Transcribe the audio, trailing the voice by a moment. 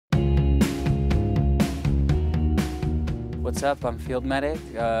What's up? I'm Field Medic.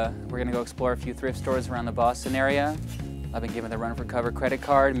 We're gonna go explore a few thrift stores around the Boston area. I've been given the Run for Cover credit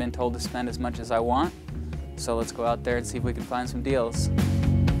card and been told to spend as much as I want. So let's go out there and see if we can find some deals.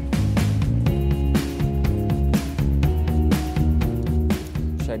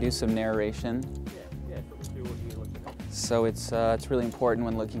 Should I do some narration? Yeah. So it's really important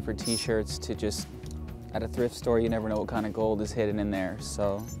when looking for t-shirts to just, at a thrift store, you never know what kind of gold is hidden in there.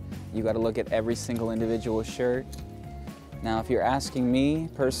 So you got to look at every single individual shirt. Now, if you're asking me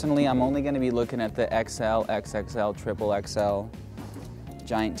personally, I'm only going to be looking at the XL, XXL, triple XL.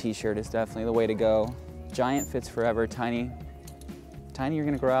 Giant t-shirt is definitely the way to go. Giant fits forever, tiny you're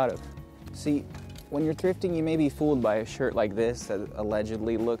going to grow out of. See, when you're thrifting, you may be fooled by a shirt like this that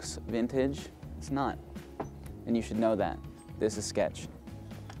allegedly looks vintage. It's not, and you should know that. This is sketch.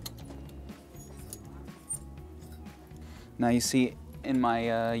 Now you see, in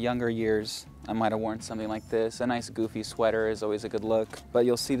my younger years, I might have worn something like this. A nice goofy sweater is always a good look, but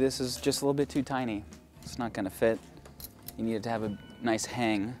you'll see this is just a little bit too tiny. It's not gonna fit. You need it to have a nice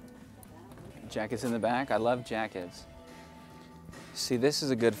hang. Jackets in the back, I love jackets. See, this is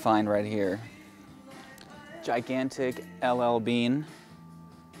a good find right here. Gigantic LL Bean.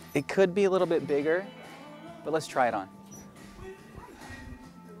 It could be a little bit bigger, but let's try it on.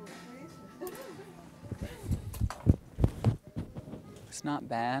 It's not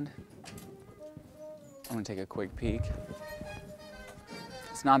bad. I'm gonna take a quick peek.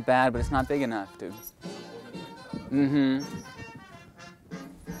 It's not bad, but it's not big enough, dude. Mm-hmm.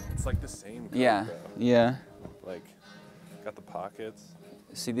 It's like the same coat, Yeah, though. yeah. Like, got the pockets.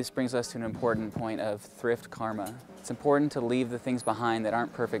 See, this brings us to an important point of thrift karma. It's important to leave the things behind that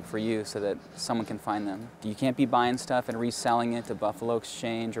aren't perfect for you so that someone can find them. You can't be buying stuff and reselling it to Buffalo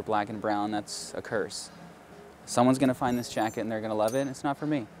Exchange or Black & Brown. That's a curse. Someone's gonna find this jacket and they're gonna love it. It's not for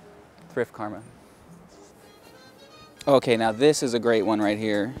me. Thrift karma. Okay, now this is a great one right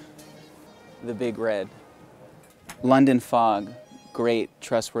here. The Big Red. London Fog, great,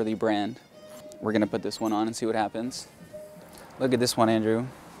 trustworthy brand. We're gonna put this one on and see what happens. Look at this one, Andrew.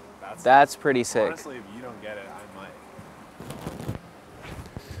 That's pretty sick. Honestly, if you don't get it, I might.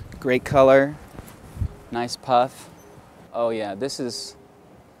 Great color, nice puff. Oh yeah, this is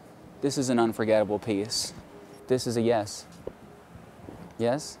an unforgettable piece. This is a yes.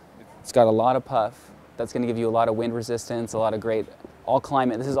 Yes? It's got a lot of puff. That's gonna give you a lot of wind resistance, a lot of great,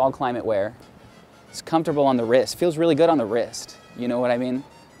 this is all climate wear. It's comfortable on the wrist, feels really good on the wrist. You know what I mean?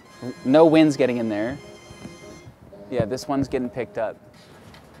 No wind's getting in there. Yeah, this one's getting picked up.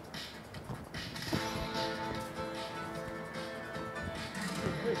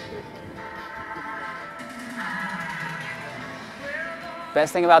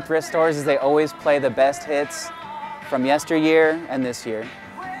 Best thing about thrift stores is they always play the best hits from yesteryear and this year.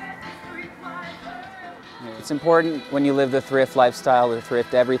 It's important when you live the thrift lifestyle to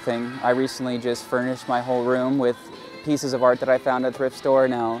thrift everything. I recently just furnished my whole room with pieces of art that I found at a thrift store.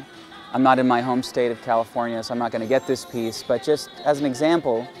 Now, I'm not in my home state of California, so I'm not going to get this piece, but just as an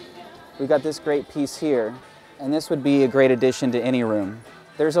example, we got this great piece here, and this would be a great addition to any room.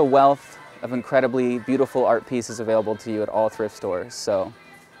 There's a wealth of incredibly beautiful art pieces available to you at all thrift stores, so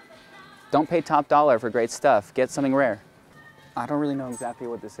don't pay top dollar for great stuff. Get something rare. I don't really know exactly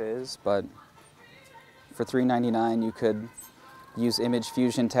what this is, but for $3.99 you could use image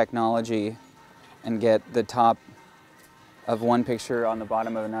fusion technology and get the top of one picture on the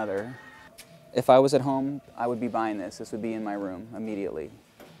bottom of another. If I was at home, I would be buying this. This would be in my room immediately.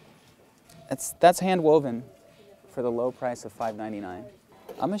 That's hand woven for the low price of $5.99.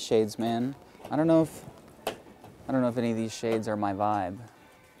 I'm a shades man. I don't know if any of these shades are my vibe.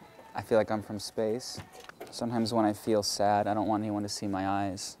 I feel like I'm from space. Sometimes when I feel sad, I don't want anyone to see my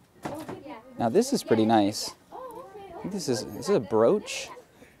eyes. Now this is pretty nice. This is a brooch?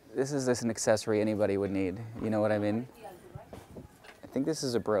 This is just an accessory anybody would need. You know what I mean? I think this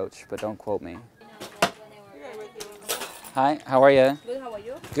is a brooch, but don't quote me. Hi, how are you? Good, how are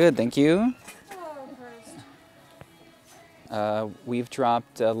you? Good, thank you. We've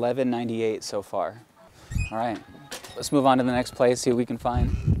dropped $11.98 so far. All right, let's move on to the next place, see what we can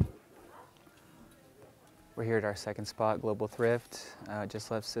find. We're here at our second spot, Global Thrift. Just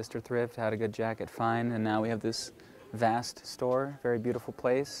left Sister Thrift, had a good jacket find, and now we have this vast store, very beautiful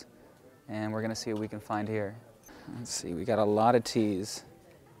place, and we're gonna see what we can find here. Let's see, we got a lot of tees.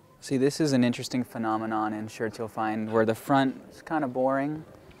 See, this is an interesting phenomenon in shirts you'll find where the front is kind of boring.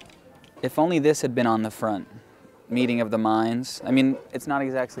 If only this had been on the front, meeting of the minds. I mean, it's not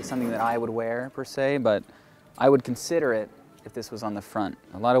exactly something that I would wear per se, but I would consider it if this was on the front.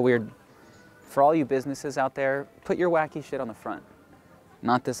 A lot of weird, for all you businesses out there, put your wacky shit on the front.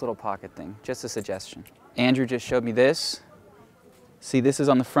 Not this little pocket thing, just a suggestion. Andrew just showed me this. See, this is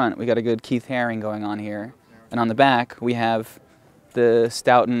on the front. We got a good Keith Haring going on here. And on the back, we have the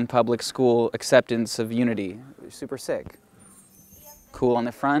Stoughton Public School Acceptance of Unity. Super sick. Cool on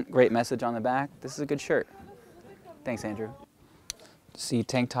the front, great message on the back. This is a good shirt. Thanks, Andrew. See,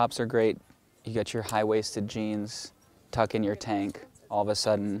 tank tops are great. You got your high-waisted jeans, tuck in your tank. All of a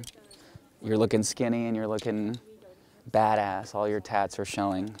sudden, you're looking skinny and you're looking badass. All your tats are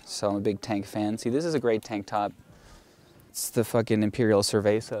showing. So I'm a big tank fan. See, this is a great tank top. It's the fucking Imperial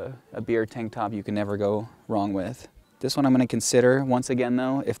Cerveza, a beer tank top you can never go wrong with. This one I'm gonna consider. Once again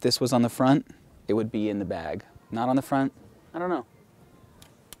though, if this was on the front, it would be in the bag. Not on the front, I don't know.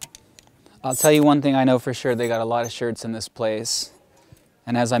 I'll tell you one thing I know for sure, they got a lot of shirts in this place.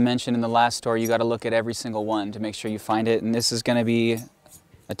 And as I mentioned in the last store, you gotta look at every single one to make sure you find it, and this is gonna be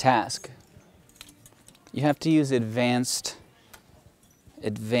a task. You have to use advanced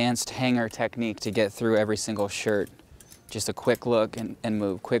hanger technique to get through every single shirt. Just a quick look and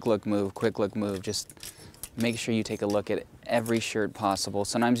move, quick look, move, quick look, move. Just make sure you take a look at every shirt possible.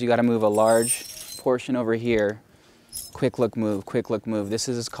 Sometimes you gotta move a large portion over here. Quick look, move, quick look, move. This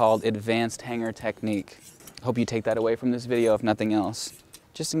is called advanced hanger technique. Hope you take that away from this video, if nothing else.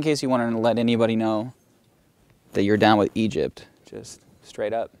 Just in case you want to let anybody know that you're down with Egypt. Just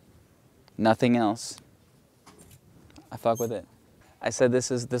straight up. Nothing else. I fuck with it. I said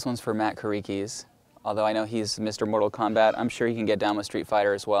this one's for Matt Karikis. Although I know he's Mr. Mortal Kombat, I'm sure he can get down with Street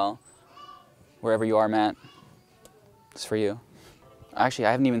Fighter as well. Wherever you are, Matt, it's for you. Actually,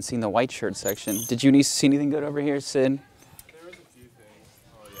 I haven't even seen the white shirt section. Did you see anything good over here, Sid? There was a few things.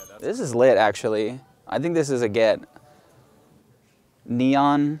 Oh yeah, that's This is lit, actually. I think this is a get.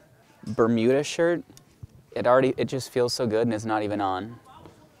 Neon Bermuda shirt. It just feels so good and it's not even on.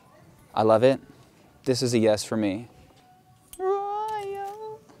 I love it. This is a yes for me.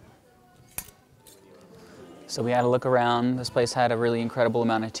 So we had a look around. This place had a really incredible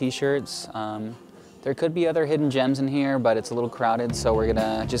amount of t-shirts. There could be other hidden gems in here, but it's a little crowded, so we're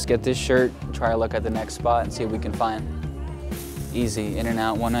gonna just get this shirt, try a look at the next spot and see what we can find. Easy, in and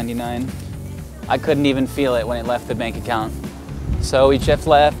out, $1.99. I couldn't even feel it when it left the bank account. So we just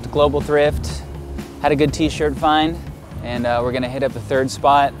left Global Thrift, had a good t-shirt find, and we're gonna hit up the third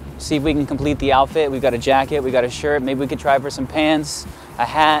spot, see if we can complete the outfit. We've got a jacket, we got a shirt, maybe we could try for some pants, a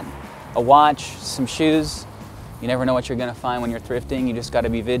hat, a watch, some shoes. You never know what you're gonna find when you're thrifting. You just gotta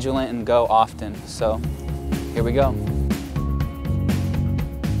be vigilant and go often. So, here we go.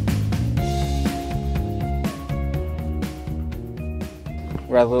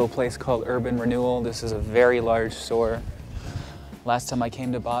 We're at a little place called Urban Renewal. This is a very large store. Last time I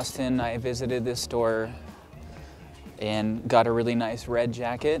came to Boston, I visited this store and got a really nice red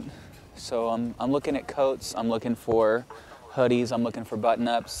jacket. So I'm looking at coats, I'm looking for hoodies, I'm looking for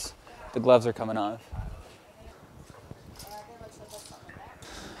button-ups. The gloves are coming off.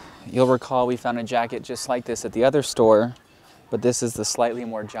 You'll recall we found a jacket just like this at the other store, but this is the slightly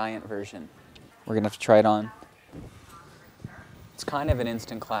more giant version. We're gonna have to try it on. It's kind of an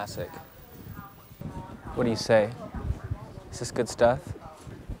instant classic. What do you say? Is this good stuff?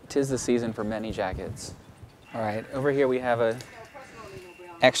 'Tis the season for many jackets. All right, over here we have a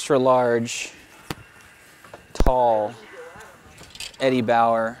extra large, tall Eddie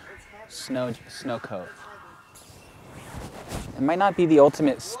Bauer snow coat. It might not be the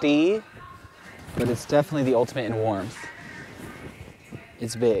ultimate stee, but it's definitely the ultimate in warmth.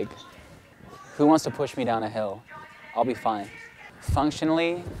 It's big. Who wants to push me down a hill? I'll be fine.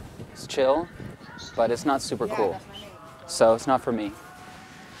 Functionally, it's chill, but it's not super cool. So it's not for me.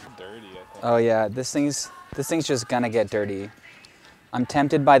 dirty, I think. Oh yeah, this thing's just gonna get dirty. I'm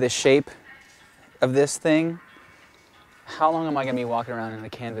tempted by the shape of this thing. How long am I gonna be walking around in a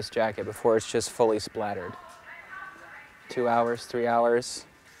canvas jacket before it's just fully splattered? 2 hours, 3 hours.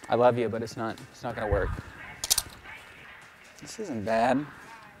 I love you, but it's not gonna work. This isn't bad.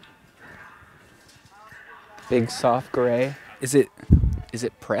 Big soft gray. Is it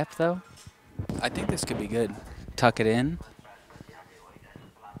prep though? I think this could be good. Tuck it in.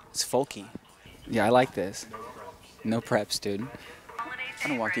 It's folky. Yeah, I like this. No preps, dude. I'm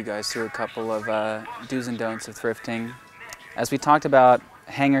gonna walk you guys through a couple of do's and don'ts of thrifting. As we talked about,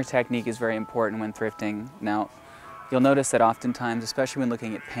 hanger technique is very important when thrifting. Now, you'll notice that oftentimes, especially when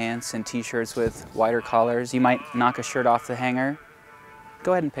looking at pants and t-shirts with wider collars, you might knock a shirt off the hanger.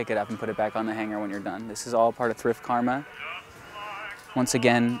 Go ahead and pick it up and put it back on the hanger when you're done. This is all part of thrift karma. Once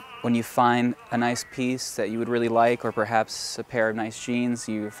again, when you find a nice piece that you would really like, or perhaps a pair of nice jeans,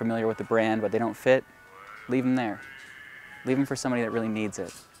 you're familiar with the brand, but they don't fit, leave them there. Leave them for somebody that really needs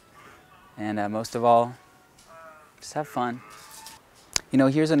it. And most of all, just have fun. You know,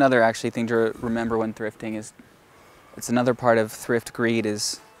 here's another actually thing to remember when thrifting is It's another part of thrift greed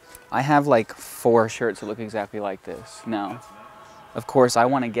is I have like 4 shirts that look exactly like this. Now, of course, I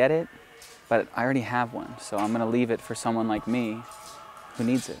want to get it, but I already have one, so I'm going to leave it for someone like me who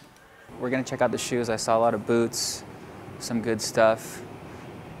needs it. We're going to check out the shoes. I saw a lot of boots, some good stuff.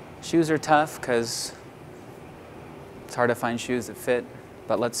 Shoes are tough because it's hard to find shoes that fit,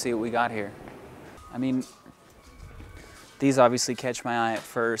 but let's see what we got here. I mean, these obviously catch my eye at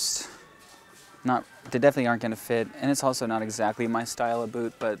first. They definitely aren't going to fit, and it's also not exactly my style of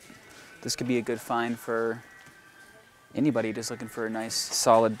boot, but this could be a good find for anybody just looking for a nice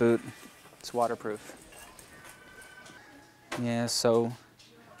solid boot. It's waterproof. Yeah, so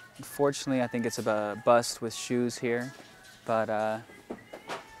unfortunately I think it's a bust with shoes here, but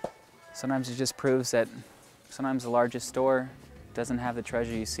sometimes it just proves that sometimes the largest store doesn't have the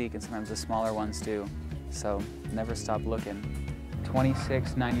treasure you seek, and sometimes the smaller ones do. So never stop looking.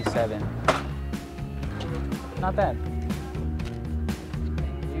 $26.97. Not bad.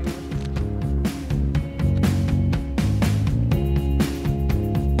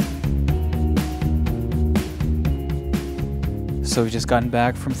 So we've just gotten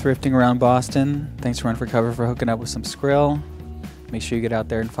back from thrifting around Boston. Thanks to Run for Cover for hooking up with some Skrill. Make sure you get out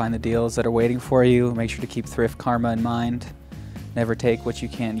there and find the deals that are waiting for you. Make sure to keep thrift karma in mind. Never take what you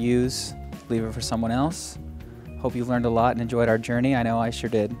can't use. Leave it for someone else. Hope you learned a lot and enjoyed our journey. I know I sure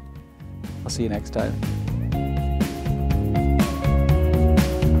did. I'll see you next time.